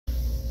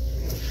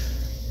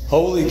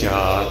Holy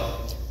God,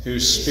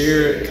 whose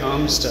Spirit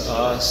comes to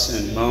us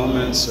in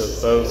moments of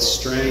both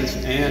strength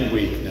and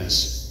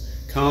weakness,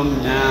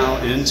 come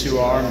now into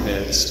our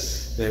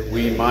midst, that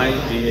we might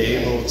be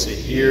able to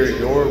hear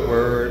your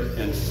word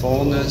in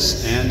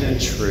fullness and in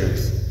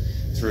truth.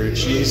 Through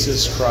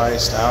Jesus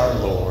Christ our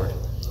Lord.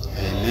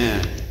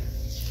 Amen.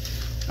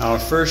 Our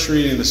first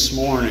reading this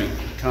morning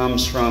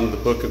comes from the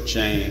book of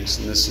James,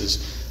 and this is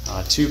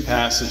two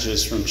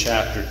passages from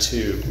chapter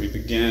 2. We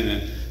begin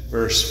in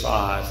verse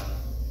 5.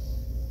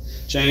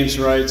 James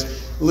writes,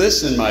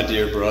 "Listen, my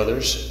dear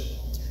brothers,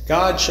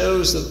 God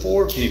chose the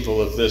poor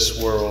people of this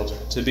world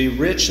to be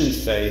rich in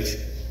faith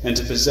and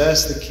to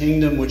possess the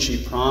kingdom which he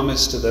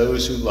promised to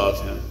those who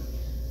love him.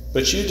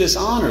 But you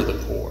dishonor the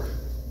poor.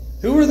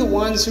 Who are the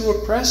ones who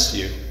oppress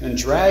you and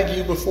drag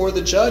you before the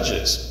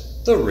judges?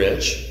 The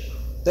rich.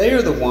 They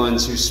are the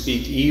ones who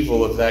speak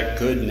evil of that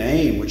good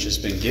name which has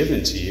been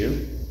given to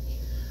you.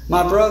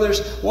 My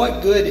brothers,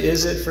 what good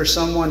is it for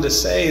someone to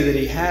say that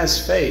he has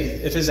faith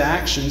if his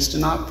actions do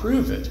not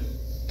prove it?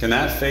 Can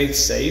that faith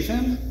save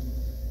him?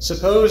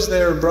 Suppose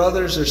there are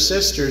brothers or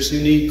sisters who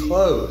need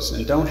clothes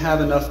and don't have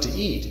enough to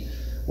eat.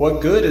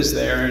 What good is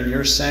there in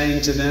your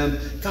saying to them,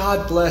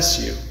 'God bless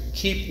you,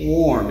 keep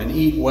warm and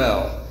eat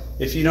well,'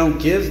 if you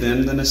don't give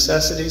them the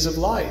necessities of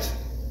life?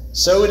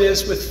 So it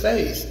is with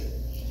faith.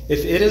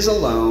 If it is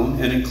alone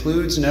and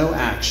includes no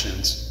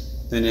actions,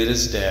 then it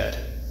is dead."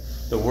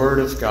 The word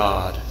of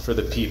God for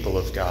the people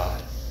of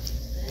God.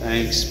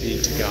 Thanks be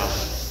to God.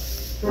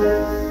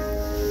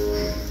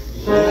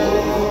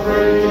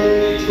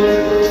 Glory to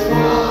the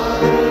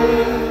Father,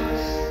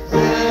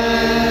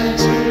 and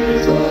to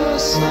the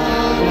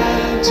Son,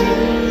 and to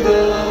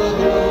the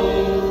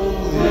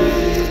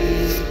Holy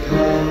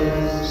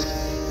Ghost,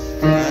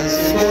 as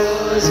it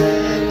was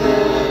in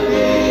the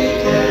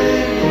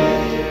beginning,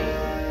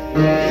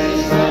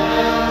 is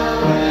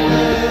now, and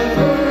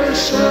ever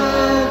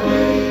shall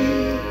be,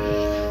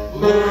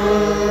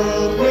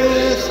 world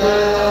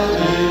without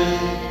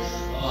end.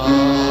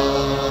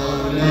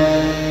 Amen.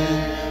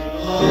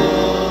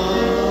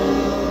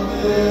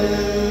 Amen.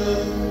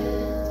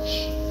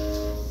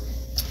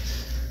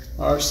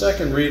 Our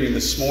second reading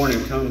this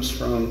morning comes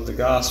from the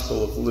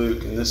Gospel of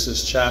Luke, and this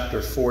is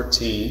chapter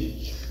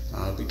 14,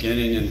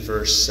 beginning in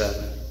verse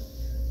 7.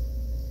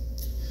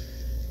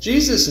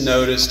 Jesus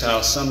noticed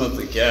how some of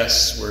the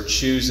guests were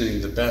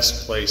choosing the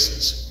best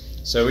places,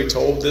 so he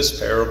told this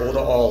parable to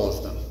all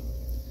of them.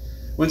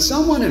 When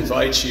someone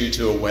invites you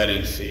to a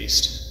wedding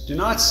feast, do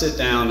not sit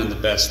down in the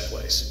best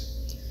place.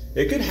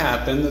 It could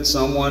happen that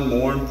someone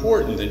more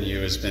important than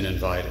you has been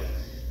invited,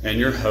 and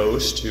your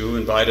host, who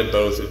invited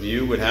both of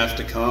you, would have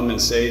to come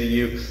and say to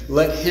you,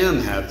 "Let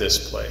him have this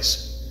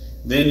place."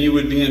 Then you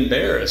would be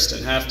embarrassed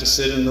and have to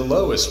sit in the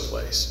lowest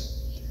place.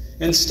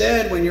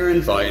 Instead, when you're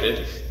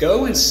invited,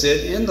 go and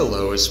sit in the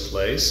lowest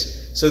place,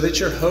 so that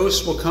your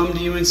host will come to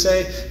you and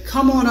say,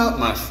 "Come on up,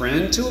 my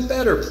friend, to a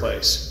better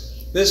place."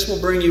 This will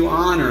bring you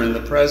honor in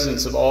the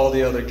presence of all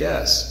the other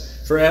guests.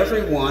 For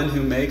everyone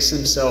who makes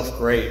himself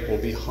great will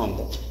be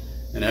humbled,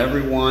 and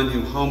everyone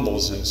who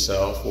humbles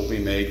himself will be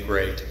made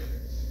great.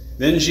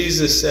 Then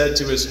Jesus said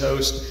to his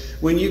host,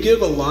 "When you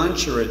give a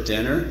lunch or a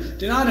dinner,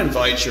 do not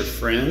invite your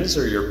friends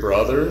or your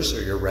brothers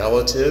or your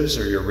relatives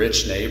or your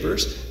rich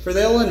neighbors, for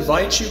they'll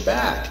invite you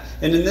back,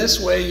 and in this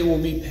way you will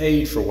be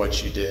paid for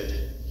what you did.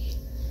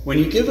 When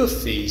you give a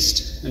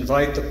feast,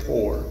 invite the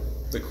poor,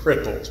 the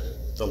crippled,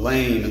 the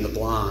lame, and the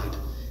blind,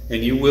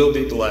 and you will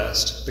be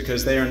blessed,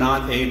 because they are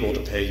not able to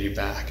pay you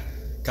back.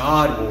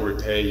 God will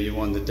repay you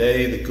on the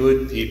day the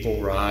good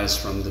people rise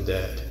from the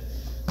dead."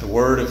 The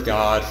word of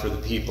God for the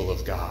people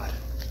of God.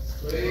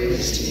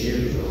 Praise to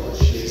you, Lord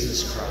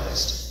Jesus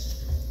Christ.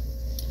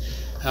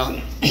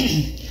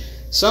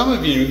 Some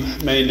of you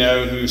may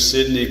know who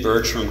Sidney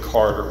Bertram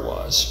Carter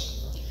was.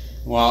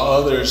 While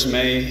others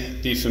may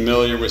be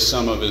familiar with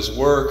some of his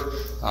work,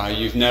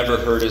 you've never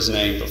heard his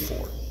name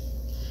before.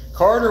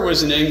 Carter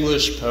was an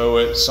English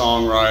poet,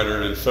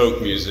 songwriter, and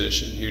folk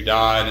musician who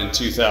died in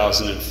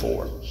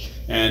 2004.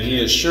 And he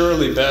is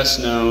surely best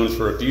known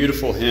for a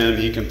beautiful hymn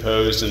he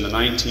composed in the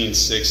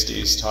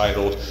 1960s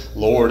titled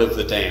 "Lord of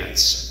the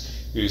Dance,"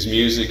 whose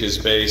music is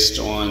based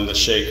on the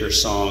Shaker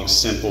song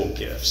 "Simple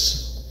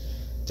Gifts."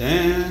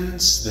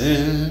 "Dance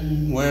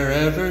then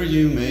wherever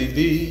you may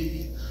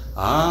be,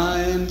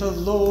 I am the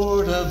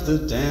Lord of the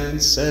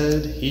dance,"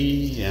 said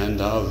he,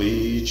 "and I'll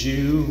lead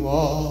you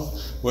all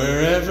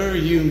wherever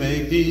you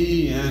may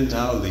be, and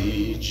I'll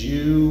lead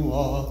you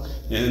all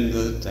in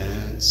the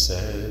dance,"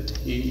 said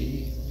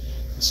he.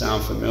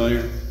 Sound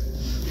familiar?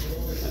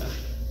 Yeah.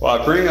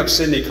 Well, I bring up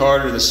Sidney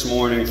Carter this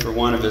morning for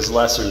one of his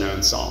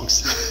lesser-known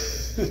songs.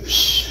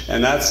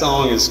 And that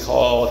song is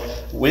called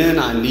 "When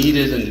I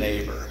Needed a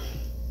Neighbor."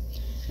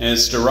 And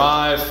it's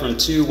derived from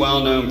two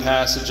well-known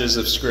passages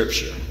of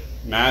Scripture,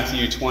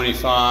 Matthew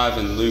 25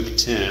 and Luke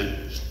 10,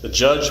 the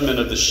judgment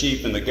of the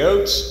sheep and the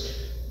goats,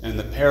 and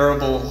the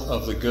parable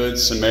of the Good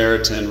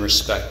Samaritan,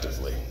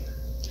 respectively.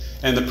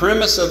 And the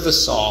premise of the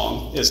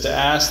song is to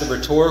ask the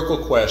rhetorical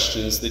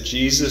questions that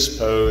Jesus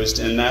posed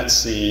in that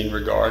scene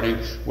regarding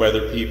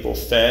whether people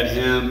fed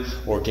him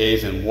or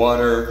gave him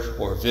water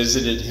or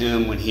visited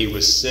him when he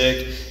was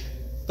sick.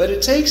 But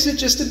it takes it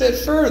just a bit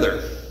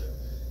further,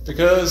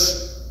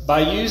 because by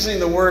using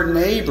the word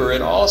neighbor,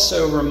 it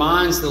also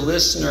reminds the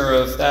listener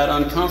of that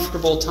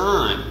uncomfortable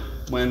time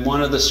when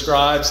one of the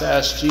scribes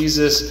asked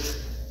Jesus,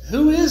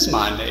 "Who is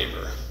my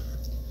neighbor?"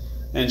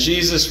 And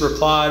Jesus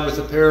replied with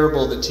a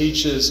parable that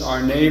teaches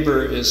our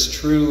neighbor is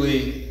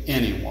truly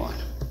anyone.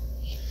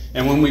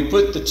 And when we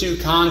put the two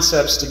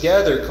concepts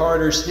together,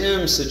 Carter's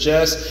hymn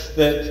suggests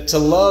that to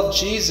love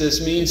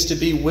Jesus means to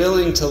be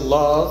willing to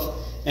love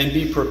and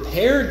be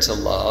prepared to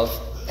love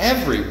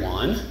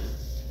everyone,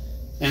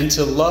 and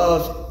to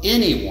love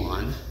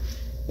anyone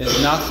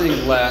is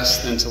nothing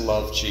less than to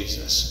love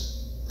Jesus.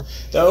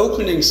 The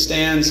opening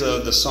stanza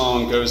of the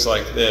song goes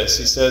like this.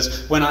 He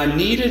says, "When I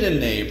needed a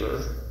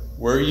neighbor,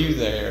 were you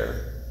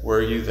there?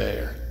 Were you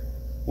there?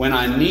 When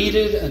I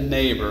needed a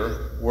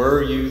neighbor,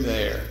 were you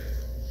there?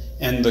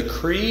 And the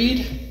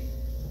creed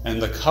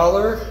and the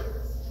color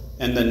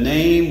and the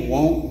name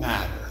won't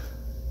matter.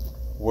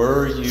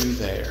 Were you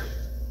there?"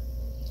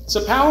 It's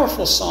a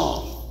powerful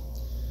song.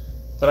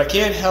 But I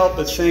can't help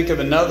but think of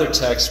another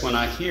text when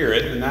I hear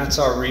it, and that's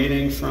our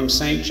reading from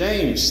St.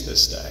 James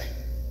this day.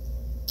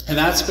 And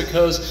that's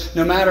because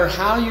no matter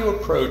how you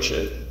approach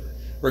it,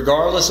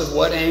 regardless of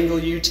what angle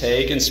you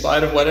take, in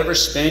spite of whatever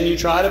spin you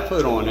try to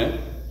put on it,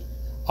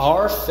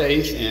 our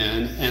faith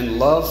in and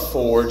love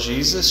for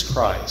Jesus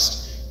Christ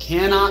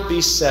cannot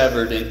be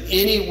severed in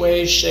any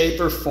way, shape,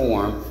 or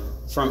form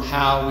from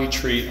how we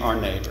treat our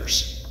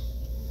neighbors.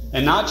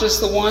 And not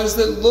just the ones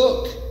that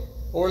look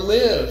or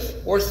live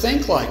or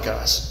think like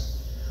us,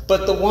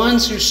 but the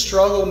ones who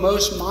struggle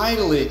most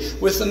mightily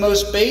with the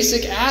most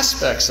basic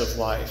aspects of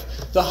life,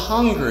 the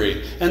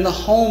hungry and the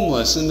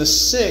homeless and the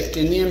sick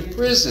and the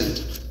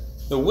imprisoned,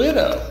 the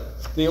widow,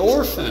 the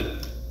orphan,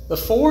 the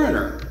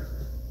foreigner.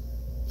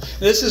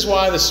 This is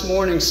why this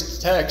morning's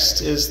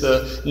text is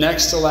the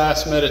next to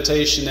last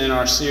meditation in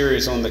our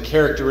series on the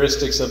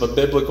characteristics of a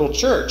biblical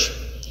church.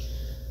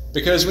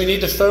 Because we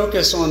need to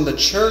focus on the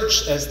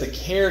church as the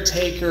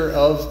caretaker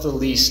of the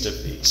least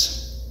of these.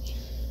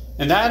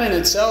 And that in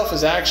itself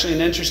is actually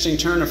an interesting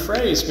turn of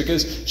phrase,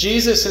 because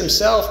Jesus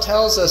himself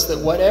tells us that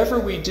whatever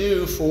we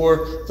do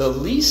for the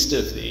least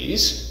of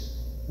these,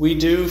 we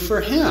do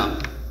for him.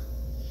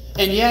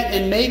 And yet,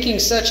 in making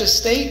such a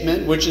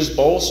statement, which is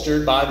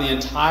bolstered by the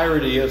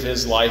entirety of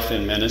his life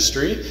and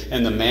ministry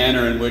and the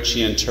manner in which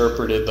he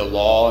interpreted the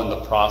law and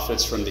the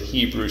prophets from the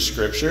Hebrew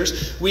scriptures,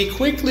 we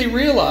quickly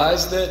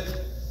realize that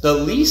the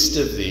least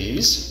of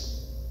these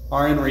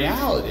are in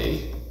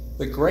reality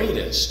the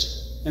greatest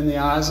in the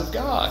eyes of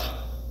God.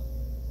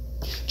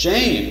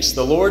 James,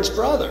 the Lord's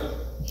brother,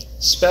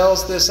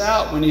 spells this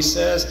out when he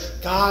says,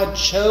 God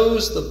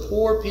chose the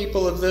poor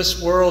people of this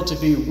world to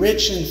be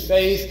rich in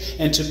faith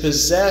and to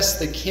possess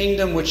the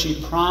kingdom which he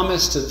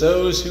promised to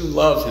those who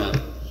love him.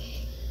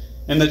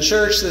 In the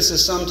church, this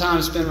has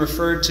sometimes been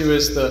referred to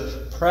as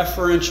the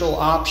preferential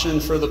option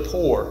for the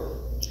poor.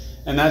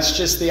 And that's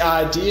just the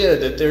idea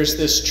that there's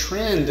this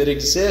trend that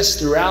exists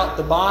throughout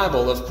the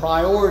Bible of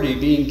priority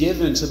being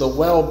given to the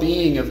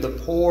well-being of the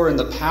poor and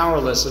the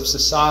powerless of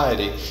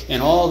society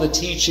and all the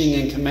teaching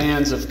and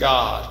commands of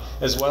God,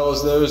 as well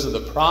as those of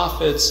the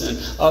prophets and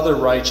other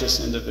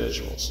righteous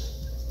individuals.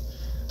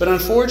 But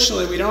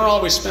unfortunately, we don't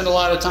always spend a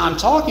lot of time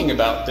talking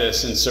about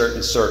this in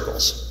certain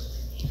circles.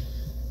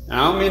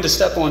 Now, I don't mean to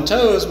step on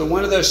toes, but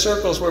one of those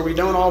circles where we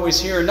don't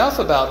always hear enough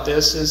about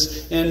this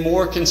is in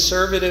more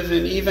conservative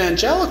and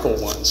evangelical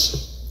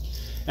ones.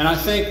 And I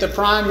think the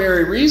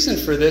primary reason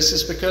for this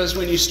is because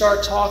when you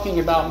start talking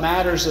about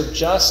matters of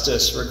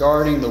justice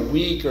regarding the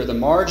weak or the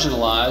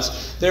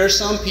marginalized, there are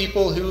some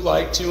people who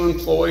like to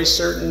employ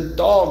certain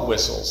dog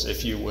whistles,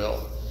 if you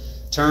will.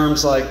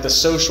 Terms like the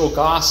social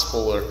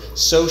gospel or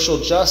social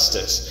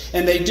justice.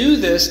 And they do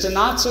this to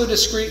not so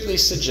discreetly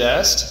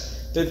suggest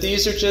that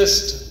these are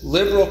just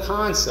liberal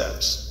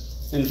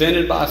concepts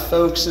invented by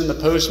folks in the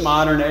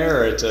postmodern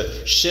era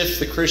to shift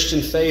the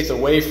Christian faith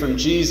away from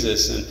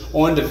Jesus and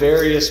onto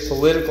various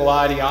political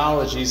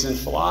ideologies and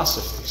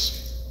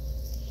philosophies.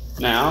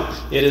 Now,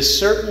 it is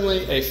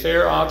certainly a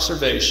fair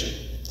observation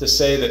to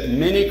say that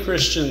many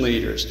Christian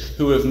leaders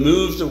who have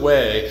moved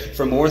away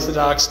from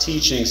orthodox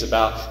teachings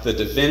about the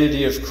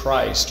divinity of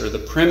Christ or the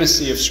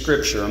primacy of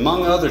Scripture,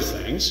 among other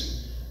things,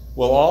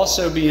 will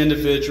also be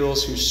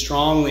individuals who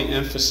strongly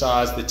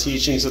emphasize the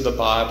teachings of the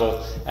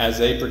Bible as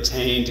they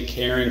pertain to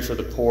caring for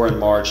the poor and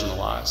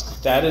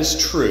marginalized. That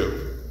is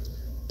true,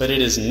 but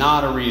it is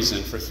not a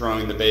reason for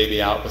throwing the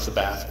baby out with the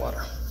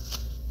bathwater.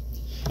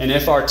 And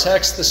if our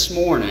text this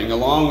morning,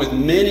 along with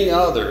many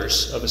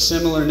others of a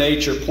similar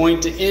nature,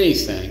 point to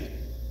anything,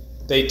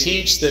 They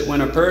teach that when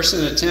a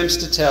person attempts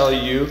to tell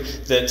you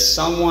that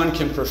someone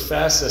can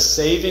profess a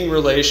saving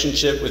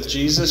relationship with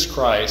Jesus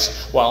Christ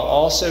while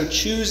also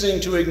choosing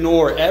to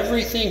ignore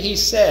everything he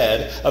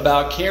said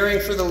about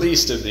caring for the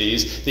least of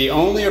these, the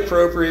only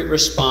appropriate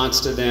response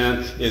to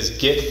them is,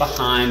 "Get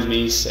behind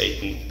me,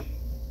 Satan."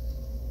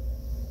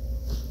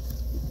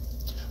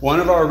 One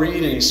of our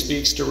readings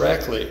speaks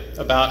directly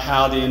about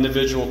how the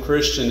individual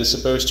Christian is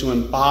supposed to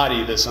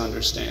embody this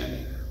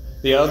understanding.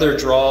 The other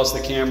draws the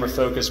camera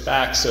focus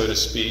back, so to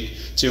speak,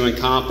 to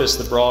encompass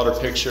the broader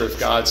picture of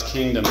God's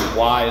kingdom and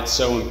why it's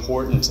so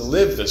important to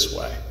live this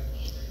way.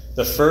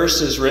 The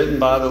first is written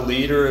by the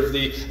leader of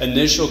the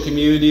initial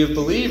community of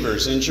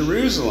believers in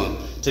Jerusalem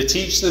to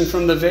teach them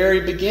from the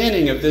very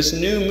beginning of this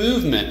new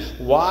movement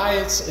why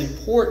it's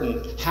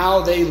important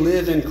how they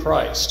live in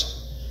Christ.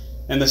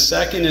 And the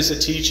second is a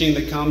teaching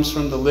that comes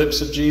from the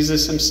lips of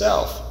Jesus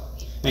himself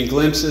and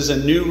glimpses a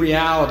new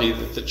reality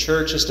that the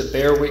church is to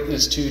bear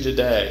witness to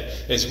today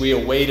as we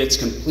await its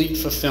complete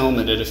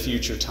fulfillment at a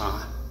future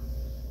time.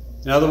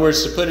 In other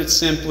words, to put it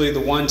simply, the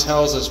one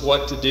tells us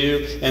what to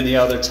do and the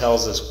other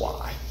tells us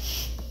why.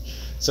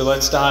 So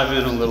let's dive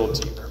in a little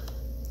deeper.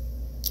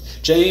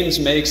 James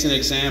makes an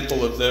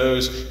example of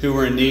those who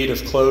are in need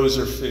of clothes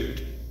or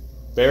food.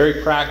 Very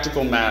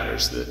practical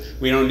matters that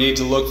we don't need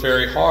to look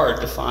very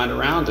hard to find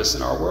around us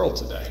in our world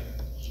today.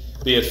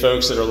 Be it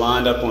folks that are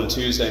lined up on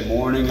Tuesday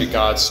morning at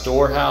God's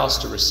storehouse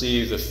to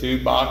receive the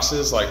food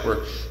boxes like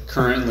we're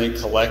currently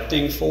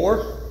collecting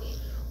for,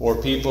 or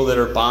people that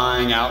are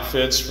buying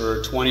outfits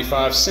for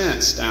 25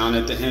 cents down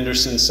at the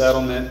Henderson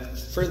Settlement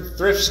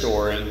thrift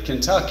store in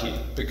Kentucky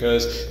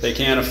because they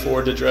can't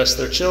afford to dress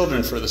their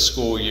children for the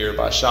school year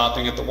by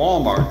shopping at the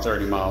Walmart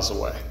 30 miles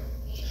away.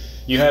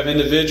 You have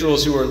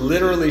individuals who are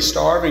literally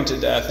starving to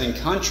death in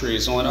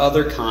countries on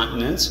other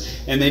continents,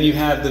 and then you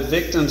have the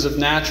victims of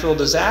natural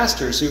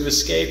disasters who've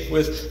escaped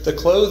with the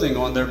clothing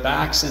on their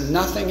backs and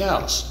nothing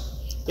else.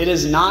 It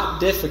is not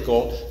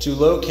difficult to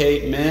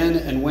locate men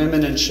and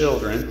women and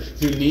children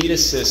who need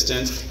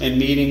assistance in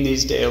meeting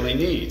these daily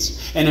needs.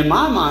 And in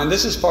my mind,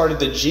 this is part of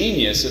the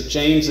genius of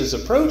James's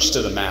approach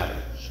to the matter,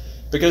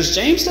 because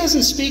James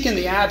doesn't speak in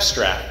the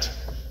abstract.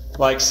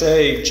 Like,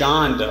 say,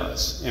 John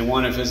does in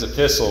one of his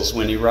epistles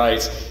when he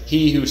writes,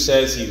 "He who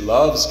says he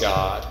loves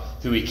God,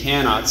 who he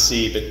cannot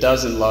see, but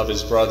doesn't love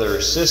his brother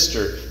or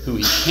sister, who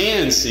he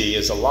can see,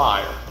 is a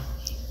liar."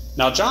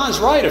 Now, John's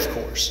right, of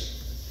course.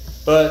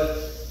 But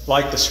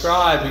like the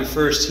scribe who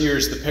first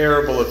hears the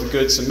parable of the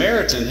Good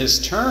Samaritan, his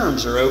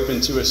terms are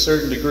open to a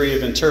certain degree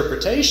of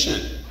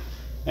interpretation.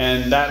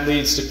 And that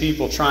leads to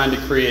people trying to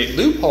create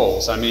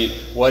loopholes. I mean,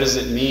 what does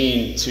it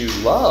mean to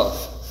love,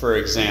 for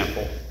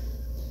example?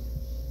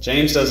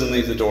 James doesn't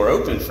leave the door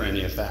open for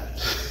any of that.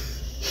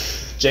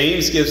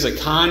 James gives a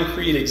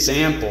concrete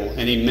example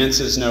and he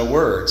minces no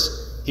words.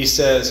 He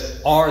says,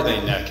 are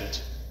they naked?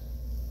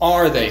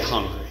 Are they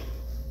hungry?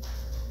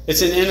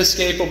 It's an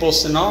inescapable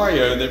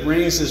scenario that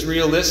rings as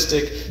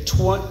realistic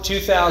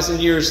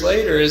 2,000 years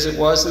later as it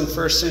was in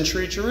first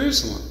century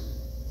Jerusalem.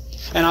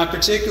 And I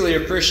particularly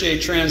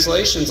appreciate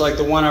translations like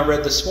the one I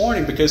read this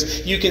morning,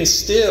 because you can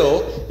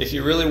still, if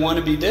you really want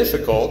to be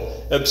difficult,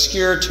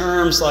 obscure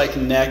terms like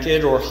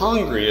naked or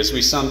hungry, as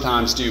we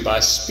sometimes do, by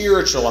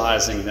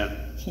spiritualizing them.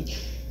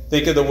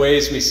 Think of the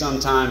ways we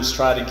sometimes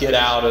try to get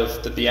out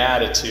of the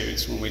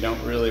Beatitudes when we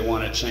don't really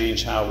want to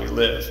change how we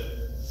live.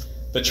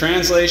 But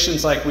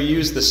translations like we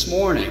used this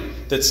morning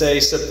that say,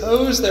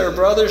 suppose there are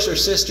brothers or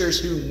sisters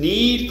who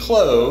need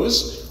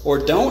clothes or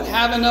don't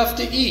have enough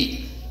to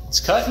eat. It's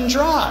cut and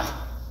dry.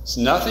 It's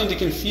nothing to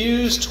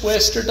confuse,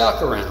 twist, or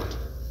duck around.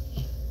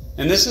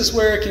 And this is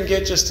where it can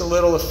get just a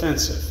little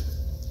offensive.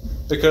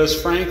 Because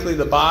frankly,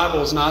 the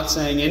Bible is not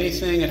saying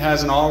anything it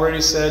hasn't already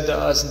said to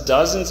us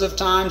dozens of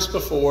times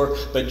before,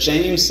 but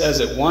James says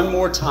it one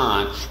more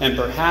time, and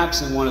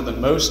perhaps in one of the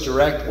most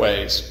direct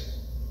ways.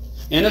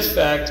 In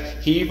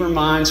effect, he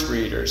reminds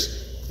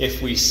readers,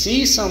 if we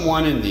see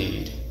someone in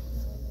need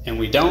and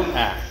we don't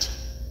act,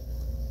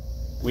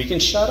 we can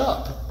shut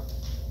up.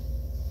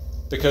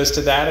 Because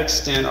to that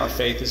extent, our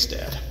faith is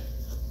dead.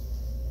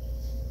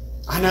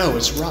 I know,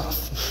 it's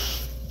rough.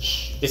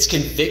 It's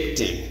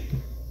convicting.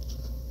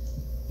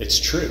 It's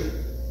true.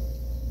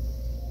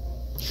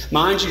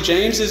 Mind you,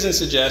 James isn't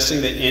suggesting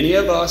that any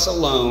of us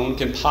alone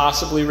can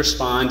possibly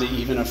respond to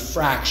even a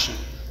fraction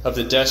of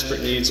the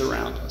desperate needs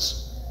around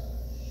us.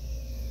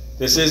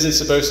 This isn't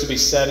supposed to be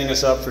setting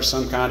us up for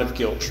some kind of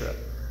guilt trip.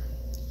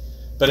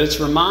 But it's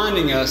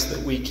reminding us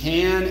that we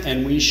can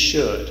and we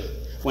should,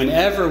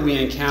 whenever we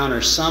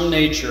encounter some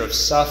nature of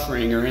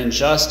suffering or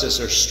injustice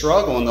or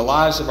struggle in the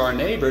lives of our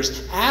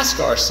neighbors, ask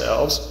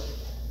ourselves,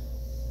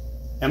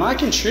 am I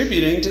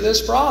contributing to this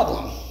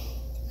problem,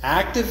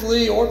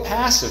 actively or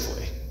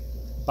passively,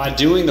 by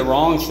doing the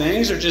wrong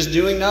things or just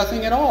doing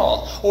nothing at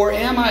all? Or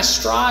am I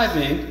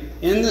striving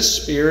in the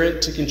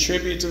Spirit to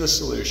contribute to the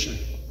solution?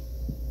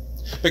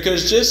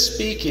 Because just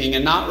speaking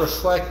and not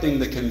reflecting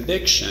the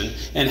conviction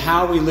and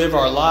how we live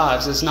our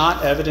lives is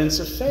not evidence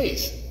of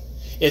faith.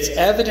 It's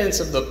evidence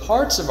of the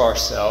parts of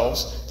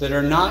ourselves that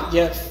are not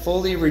yet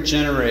fully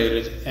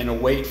regenerated and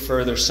await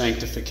further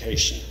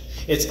sanctification.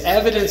 It's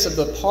evidence of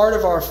the part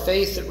of our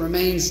faith that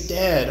remains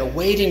dead,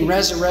 awaiting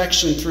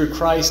resurrection through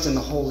Christ and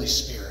the Holy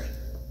Spirit.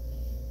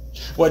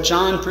 What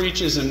John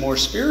preaches in more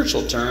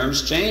spiritual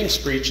terms, James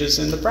preaches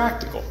in the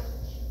practical.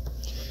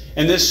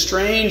 And this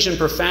strange and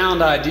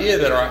profound idea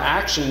that our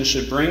actions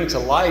should bring to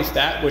life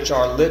that which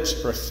our lips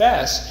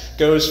profess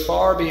goes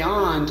far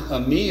beyond a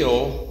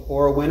meal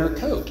or a winter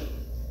coat.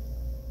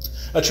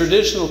 A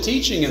traditional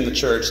teaching in the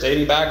church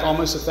dating back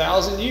almost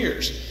 1,000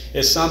 years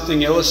is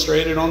something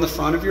illustrated on the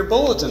front of your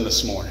bulletin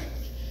this morning.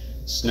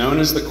 It's known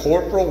as the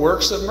corporal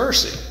works of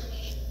mercy.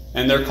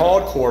 And they're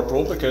called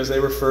corporal because they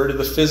refer to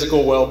the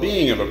physical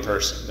well-being of a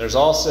person. There's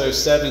also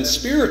 7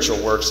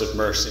 spiritual works of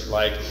mercy,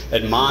 like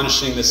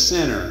admonishing the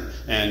sinner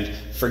and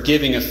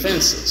forgiving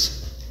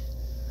offenses.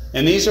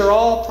 And these are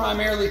all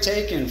primarily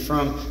taken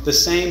from the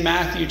same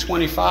Matthew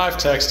 25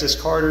 text as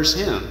Carter's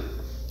hymn.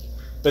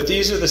 But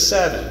these are the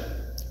 7: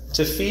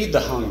 to feed the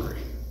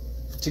hungry,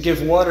 to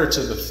give water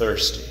to the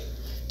thirsty,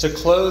 to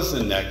clothe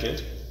the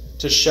naked,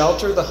 to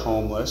shelter the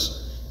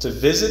homeless, to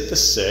visit the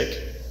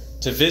sick,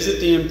 to visit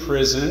the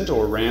imprisoned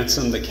or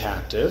ransom the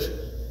captive,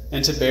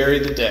 and to bury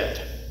the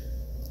dead.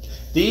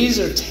 These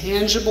are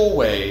tangible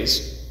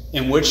ways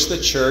in which the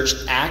church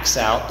acts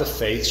out the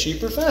faith she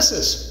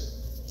professes.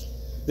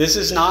 This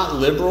is not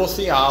liberal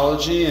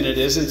theology, and it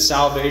isn't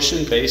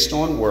salvation based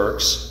on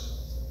works.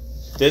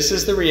 This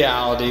is the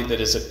reality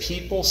that as a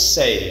people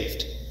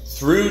saved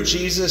through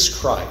Jesus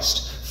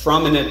Christ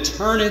from an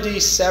eternity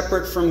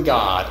separate from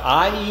God,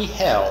 i.e.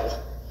 hell,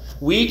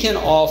 we can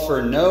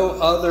offer no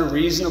other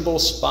reasonable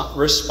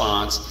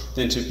response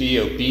than to be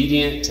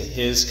obedient to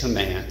his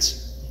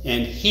commands.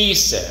 And he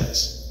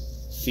says,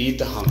 feed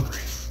the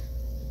hungry,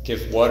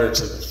 give water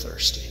to the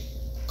thirsty,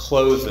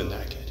 clothe the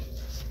naked,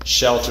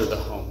 shelter the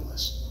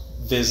homeless,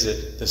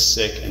 visit the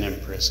sick and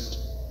imprisoned.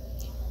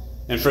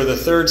 And for the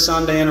 3rd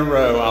Sunday in a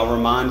row, I'll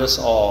remind us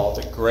all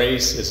that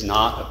grace is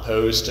not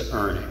opposed to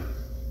earning.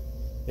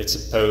 It's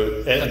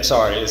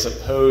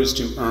opposed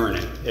to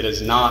earning. It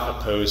is not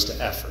opposed to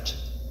effort.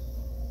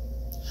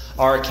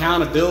 Our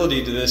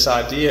accountability to this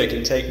idea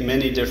can take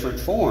many different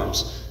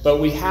forms, but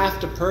we have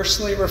to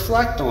personally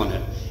reflect on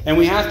it, and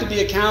we have to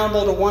be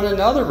accountable to one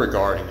another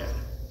regarding it.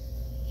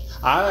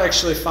 I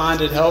actually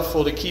find it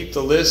helpful to keep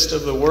the list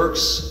of the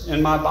works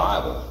in my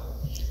Bible,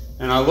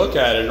 and I look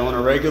at it on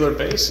a regular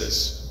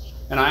basis,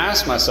 and I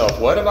ask myself,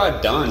 what have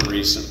I done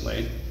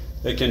recently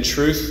that can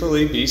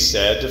truthfully be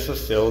said to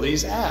fulfill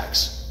these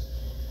acts?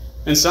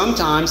 And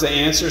sometimes the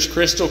answer is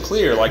crystal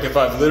clear, like if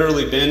I've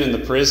literally been in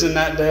the prison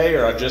that day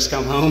or I've just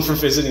come home from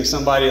visiting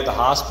somebody at the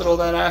hospital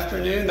that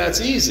afternoon,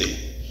 that's easy.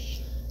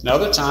 And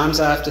other times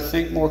I have to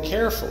think more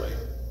carefully.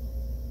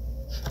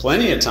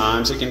 Plenty of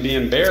times it can be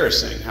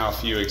embarrassing how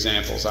few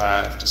examples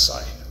I have to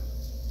cite.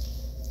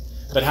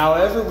 But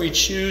however we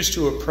choose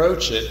to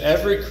approach it,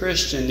 every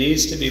Christian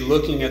needs to be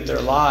looking at their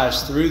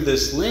lives through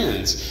this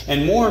lens.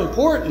 And more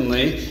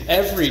importantly,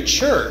 every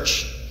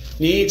church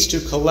needs to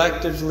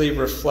collectively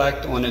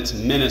reflect on its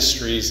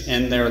ministries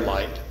in their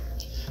light.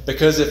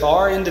 Because if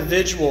our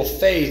individual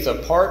faith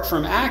apart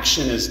from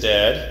action is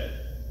dead,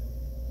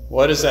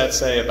 what does that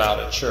say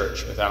about a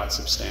church without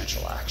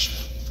substantial action?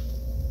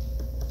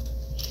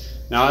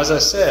 Now, as I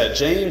said,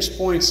 James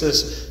points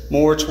us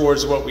more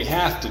towards what we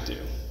have to do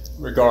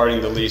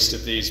regarding the least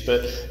of these,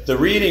 but the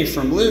reading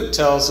from Luke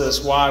tells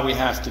us why we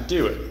have to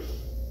do it.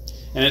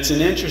 And it's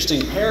an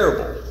interesting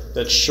parable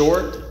that's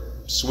short,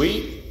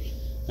 sweet,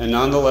 and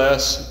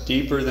nonetheless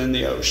deeper than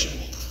the ocean.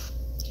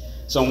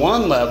 So on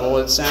one level,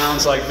 it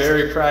sounds like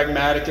very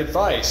pragmatic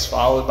advice,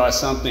 followed by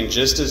something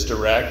just as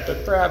direct,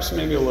 but perhaps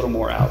maybe a little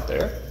more out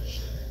there.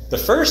 The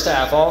first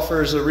half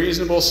offers a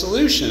reasonable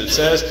solution. It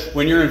says,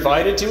 when you're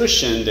invited to a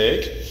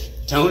shindig,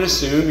 don't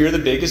assume you're the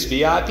biggest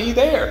VIP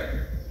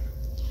there.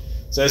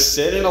 It says,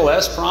 sit in a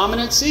less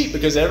prominent seat,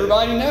 because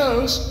everybody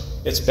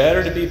knows it's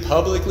better to be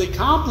publicly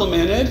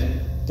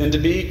complimented than to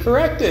be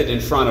corrected in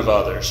front of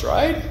others,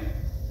 right?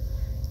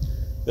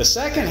 The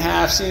second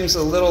half seems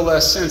a little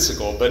less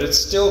sensible, but it's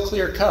still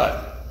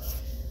clear-cut.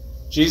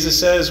 Jesus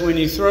says, when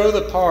you throw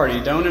the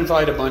party, don't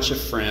invite a bunch of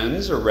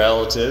friends or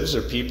relatives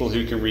or people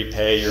who can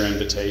repay your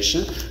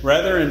invitation.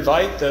 Rather,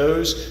 invite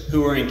those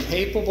who are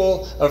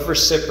incapable of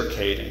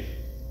reciprocating: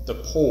 the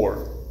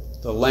poor,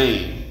 the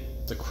lame,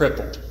 the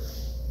crippled.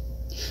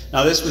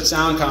 Now, this would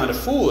sound kind of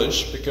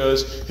foolish,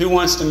 because who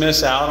wants to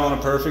miss out on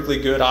a perfectly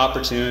good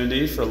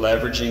opportunity for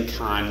leveraging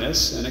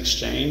kindness in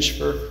exchange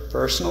for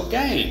personal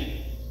gain?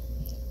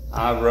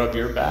 I rub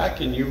your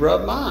back and you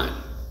rub mine.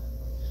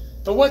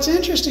 But what's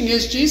interesting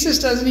is Jesus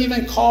doesn't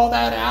even call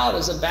that out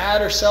as a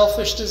bad or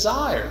selfish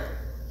desire.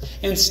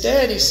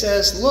 Instead, he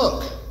says,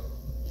 look,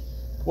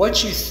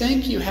 what you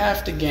think you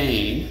have to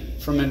gain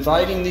from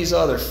inviting these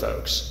other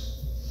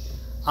folks,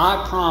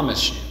 I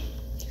promise you,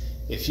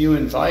 if you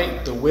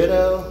invite the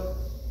widow,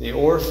 the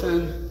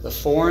orphan, the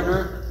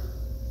foreigner,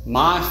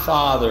 my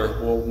Father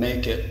will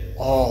make it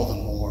all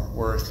the more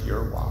worth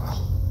your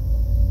while.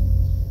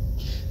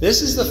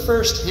 This is the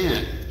first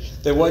hint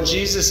that what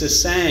Jesus is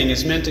saying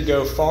is meant to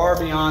go far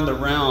beyond the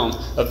realm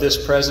of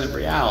this present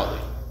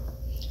reality.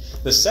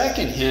 The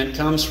second hint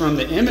comes from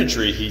the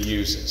imagery he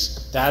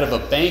uses, that of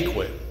a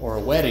banquet or a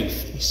wedding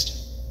feast.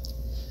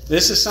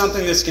 This is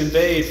something that's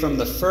conveyed from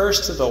the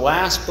first to the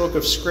last book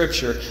of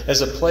Scripture as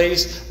a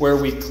place where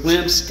we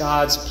glimpse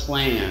God's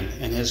plan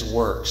and his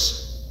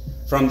works.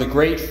 From the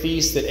great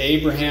feast that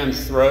Abraham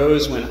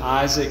throws when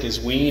Isaac is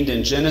weaned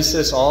in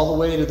Genesis all the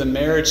way to the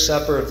marriage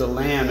supper of the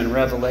Lamb in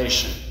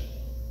Revelation.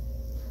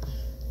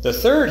 The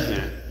third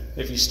hint,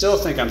 if you still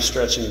think I'm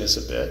stretching this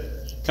a bit,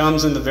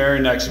 comes in the very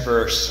next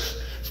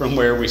verse from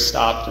where we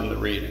stopped in the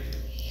reading.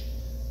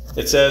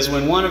 It says,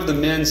 when one of the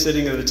men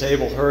sitting at the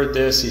table heard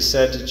this, he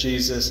said to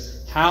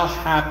Jesus, "How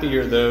happy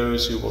are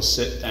those who will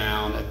sit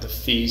down at the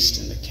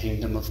feast in the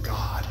kingdom of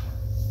God."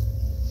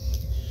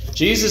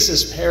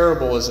 Jesus'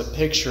 parable is a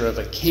picture of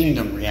a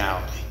kingdom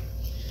reality.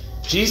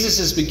 Jesus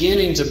is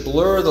beginning to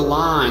blur the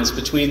lines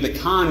between the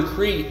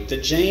concrete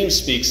that James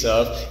speaks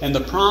of and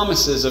the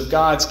promises of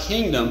God's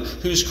kingdom,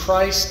 whose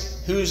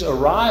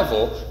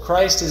arrival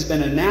Christ has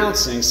been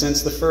announcing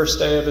since the first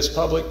day of his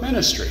public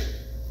ministry.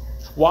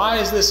 Why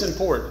is this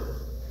important?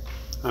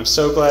 I'm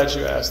so glad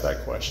you asked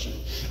that question.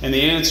 And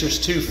the answer is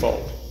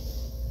twofold.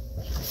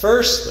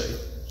 Firstly,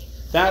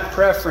 that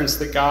preference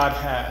that God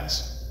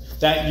has,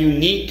 that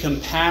unique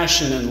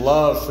compassion and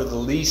love for the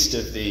least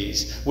of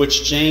these,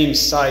 which James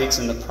cites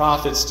and the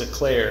prophets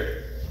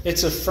declared,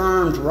 it's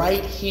affirmed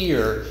right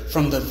here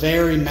from the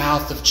very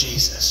mouth of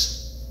Jesus.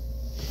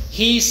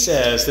 He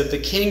says that the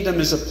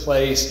kingdom is a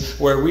place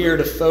where we are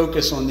to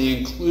focus on the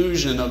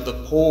inclusion of the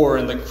poor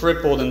and the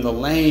crippled and the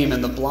lame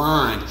and the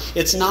blind.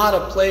 It's not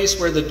a place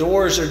where the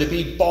doors are to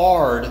be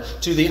barred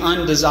to the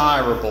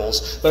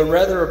undesirables, but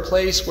rather a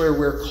place where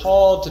we're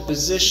called to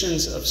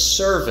positions of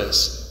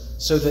service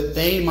so that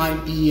they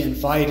might be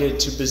invited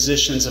to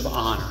positions of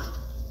honor.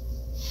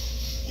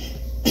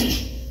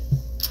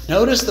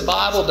 Notice the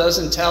Bible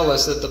doesn't tell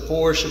us that the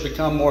poor should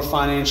become more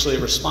financially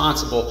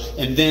responsible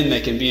and then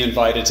they can be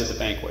invited to the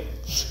banquet.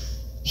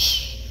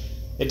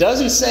 It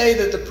doesn't say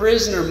that the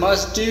prisoner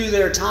must do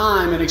their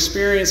time and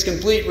experience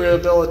complete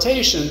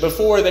rehabilitation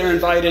before they're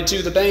invited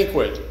to the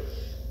banquet.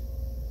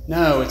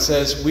 No, it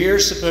says we're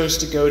supposed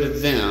to go to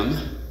them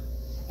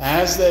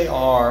as they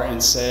are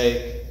and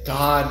say,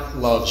 God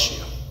loves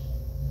you,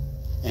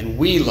 and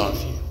we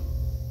love you,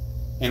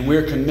 and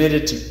we're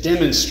committed to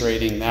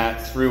demonstrating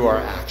that through our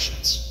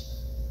actions.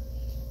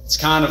 It's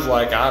kind of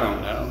like, I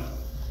don't know,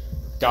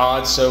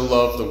 God so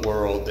loved the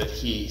world that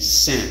he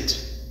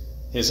sent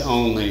his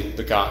only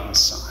begotten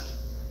Son.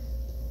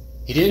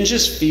 He didn't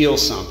just feel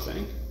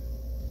something.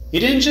 He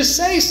didn't just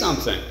say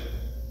something.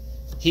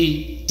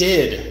 He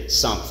did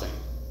something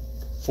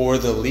for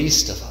the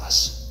least of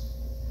us.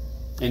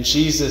 And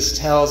Jesus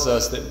tells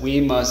us that we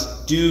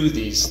must do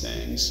these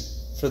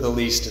things for the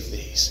least of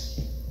these.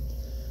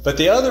 But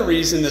the other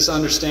reason this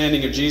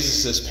understanding of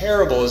Jesus'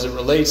 parable as it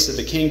relates to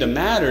the kingdom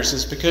matters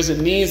is because it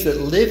means that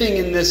living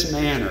in this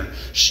manner,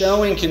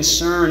 showing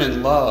concern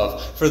and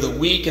love for the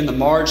weak and the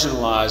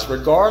marginalized,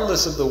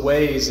 regardless of the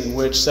ways in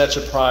which such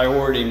a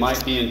priority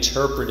might be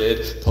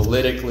interpreted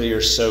politically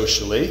or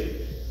socially,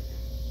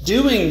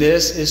 doing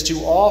this is to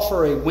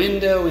offer a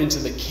window into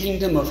the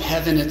kingdom of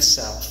heaven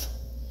itself,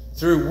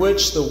 through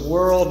which the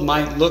world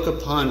might look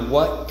upon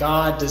what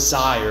God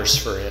desires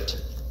for it.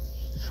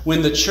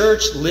 When the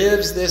church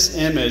lives this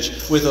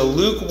image with a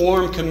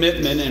lukewarm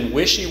commitment and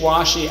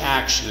wishy-washy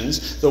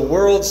actions, the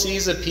world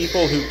sees a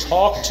people who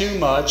talk too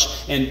much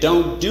and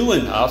don't do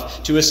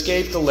enough to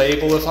escape the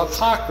label of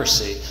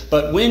hypocrisy.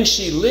 But when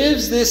she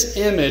lives this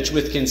image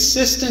with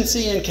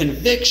consistency and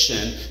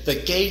conviction, the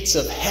gates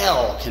of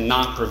hell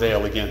cannot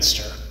prevail against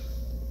her.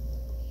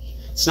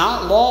 It's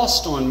not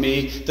lost on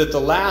me that the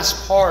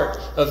last part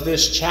of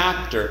this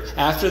chapter,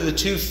 after the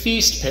two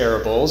feast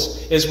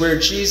parables, is where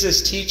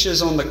Jesus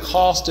teaches on the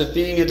cost of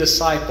being a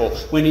disciple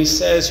when he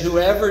says,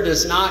 "Whoever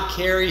does not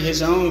carry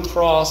his own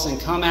cross and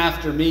come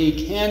after me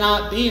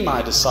cannot be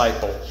my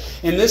disciple."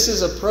 And this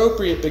is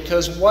appropriate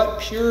because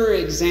what pure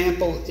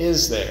example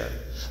is there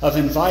of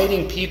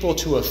inviting people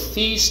to a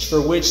feast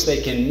for which they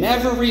can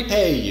never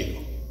repay you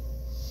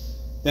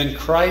than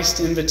Christ's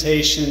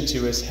invitation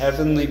to his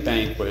heavenly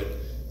banquet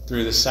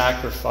through the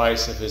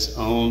sacrifice of his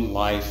own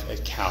life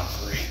at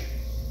Calvary.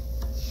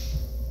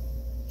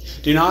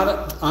 Do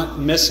not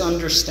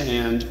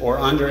misunderstand or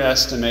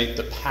underestimate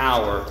the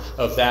power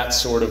of that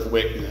sort of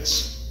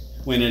witness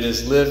when it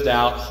is lived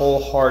out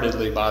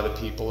wholeheartedly by the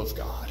people of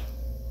God.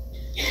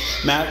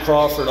 Matt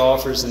Crawford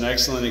offers an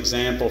excellent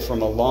example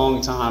from a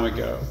long time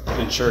ago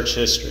in church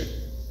history.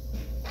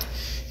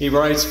 He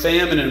writes,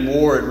 famine and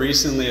war had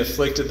recently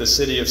afflicted the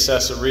city of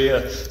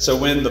Caesarea, so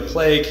when the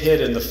plague hit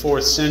in the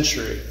 4th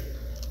century,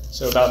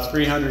 so about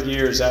 300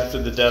 years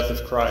after the death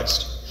of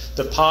Christ,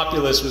 the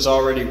populace was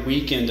already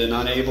weakened and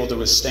unable to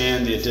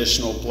withstand the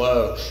additional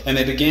blow, and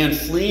they began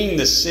fleeing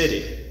the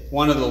city,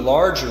 one of the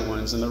larger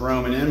ones in the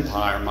Roman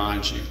Empire,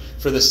 mind you,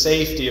 for the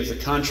safety of the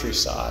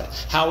countryside.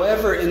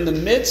 However, in the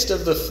midst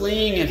of the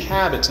fleeing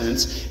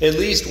inhabitants, at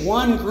least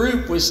one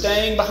group was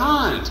staying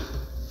behind.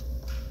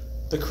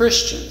 the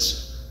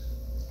Christians.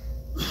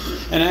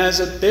 And as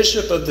a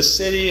bishop of the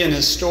city and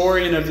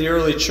historian of the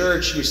early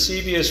church,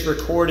 Eusebius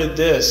recorded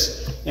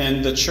this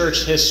in the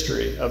church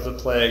history of the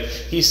plague.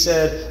 He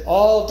said,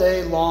 all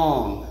day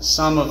long,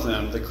 some of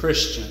them, the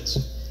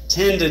Christians,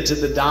 tended to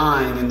the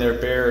dying in their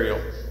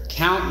burial,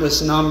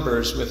 countless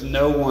numbers with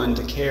no one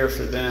to care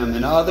for them,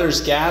 and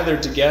others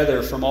gathered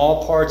together from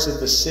all parts of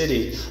the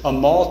city, a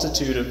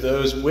multitude of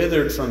those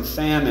withered from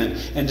famine,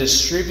 and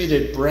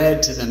distributed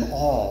bread to them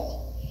all.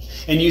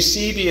 And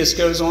Eusebius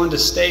goes on to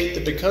state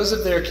that because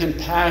of their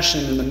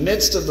compassion in the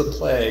midst of the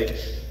plague,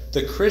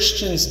 the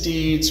Christians'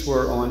 deeds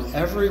were on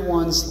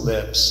everyone's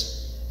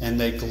lips, and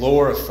they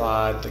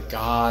glorified the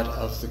God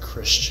of the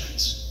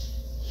Christians.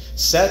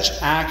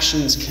 Such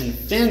actions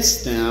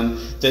convinced them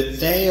that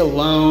they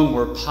alone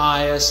were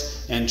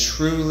pious and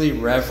truly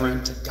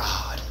reverent to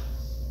God.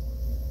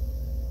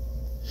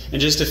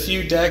 And just a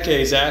few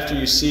decades after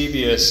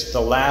Eusebius, the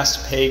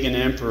last pagan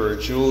emperor,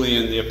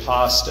 Julian the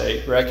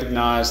Apostate,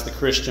 recognized the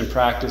Christian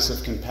practice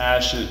of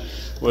compassion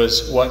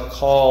was what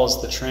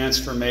caused the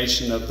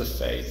transformation of the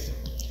faith,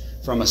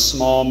 from a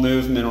small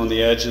movement on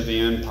the edge of the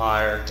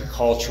empire to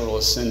cultural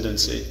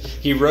ascendancy.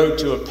 He wrote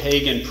to a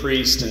pagan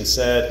priest and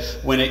said,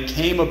 when it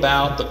came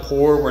about the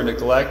poor were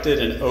neglected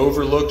and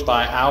overlooked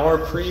by our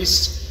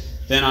priests,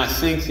 then I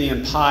think the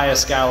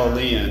impious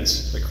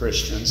Galileans, the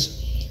Christians,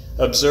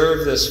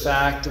 observed this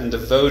fact and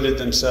devoted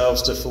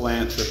themselves to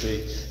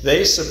philanthropy.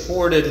 They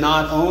supported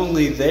not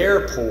only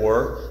their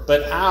poor,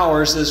 but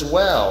ours as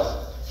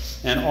well.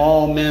 And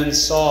all men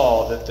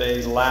saw that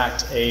they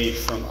lacked aid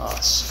from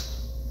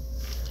us.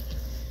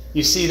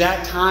 You see,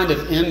 that kind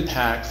of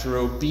impact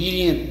through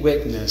obedient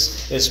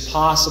witness is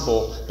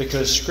possible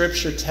because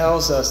Scripture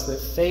tells us that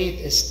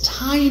faith as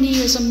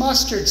tiny as a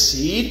mustard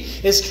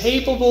seed is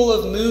capable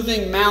of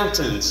moving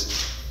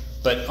mountains,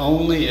 but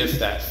only if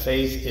that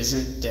faith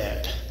isn't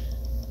dead.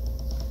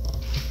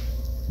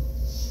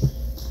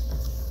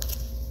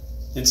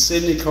 In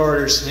Sidney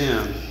Carter's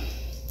hymn,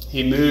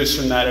 he moves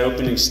from that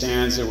opening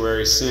stanza where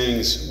he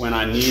sings, when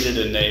I needed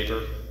a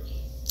neighbor,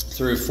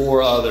 through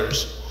four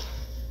others,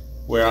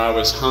 where I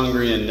was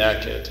hungry and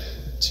naked,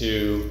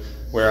 to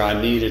where I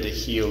needed a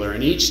healer.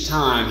 And each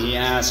time he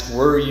asks,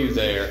 were you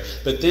there?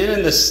 But then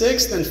in the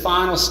sixth and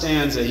final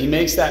stanza, he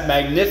makes that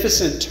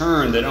magnificent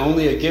turn that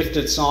only a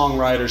gifted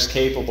songwriter is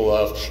capable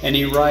of. And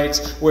he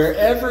writes,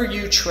 wherever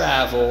you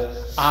travel,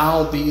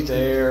 I'll be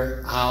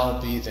there,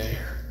 I'll be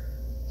there.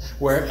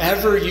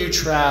 Wherever you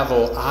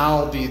travel,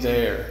 I'll be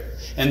there.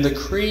 And the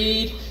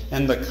creed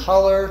and the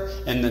color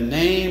and the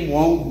name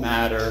won't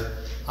matter.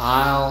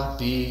 I'll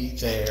be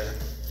there.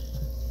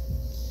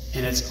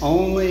 And it's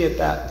only at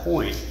that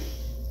point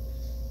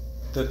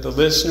that the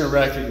listener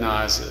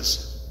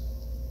recognizes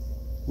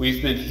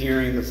we've been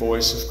hearing the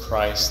voice of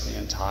Christ the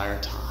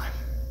entire time.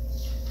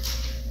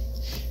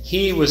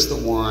 He was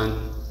the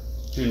one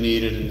who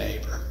needed a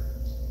neighbor.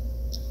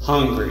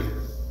 Hungry,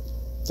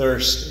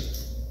 thirsty,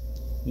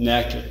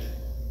 naked,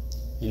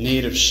 in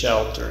need of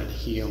shelter and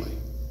healing.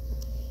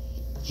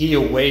 He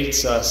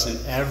awaits us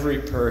in every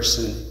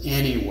person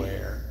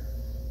anywhere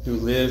who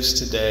lives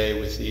today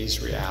with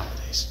these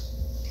realities.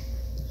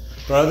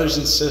 Brothers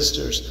and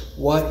sisters,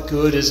 what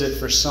good is it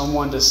for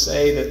someone to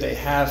say that they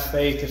have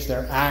faith if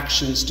their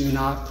actions do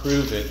not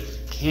prove it?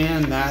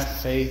 Can that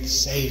faith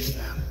save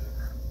them?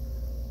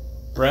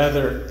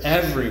 Rather,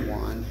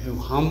 everyone who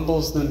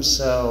humbles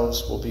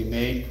themselves will be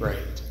made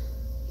great,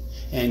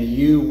 and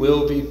you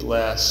will be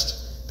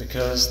blessed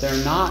because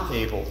they're not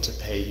able to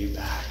pay you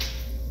back,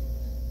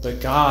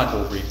 but God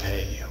will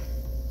repay you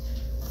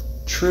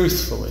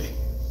truthfully.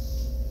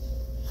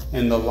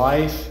 In the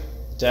life,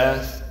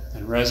 death,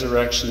 and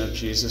resurrection of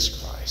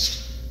Jesus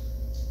Christ,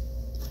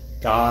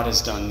 God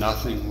has done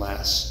nothing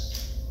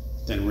less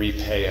than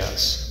repay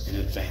us in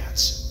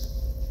advance.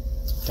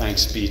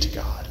 Thanks be to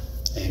God.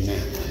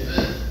 Amen.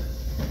 Amen.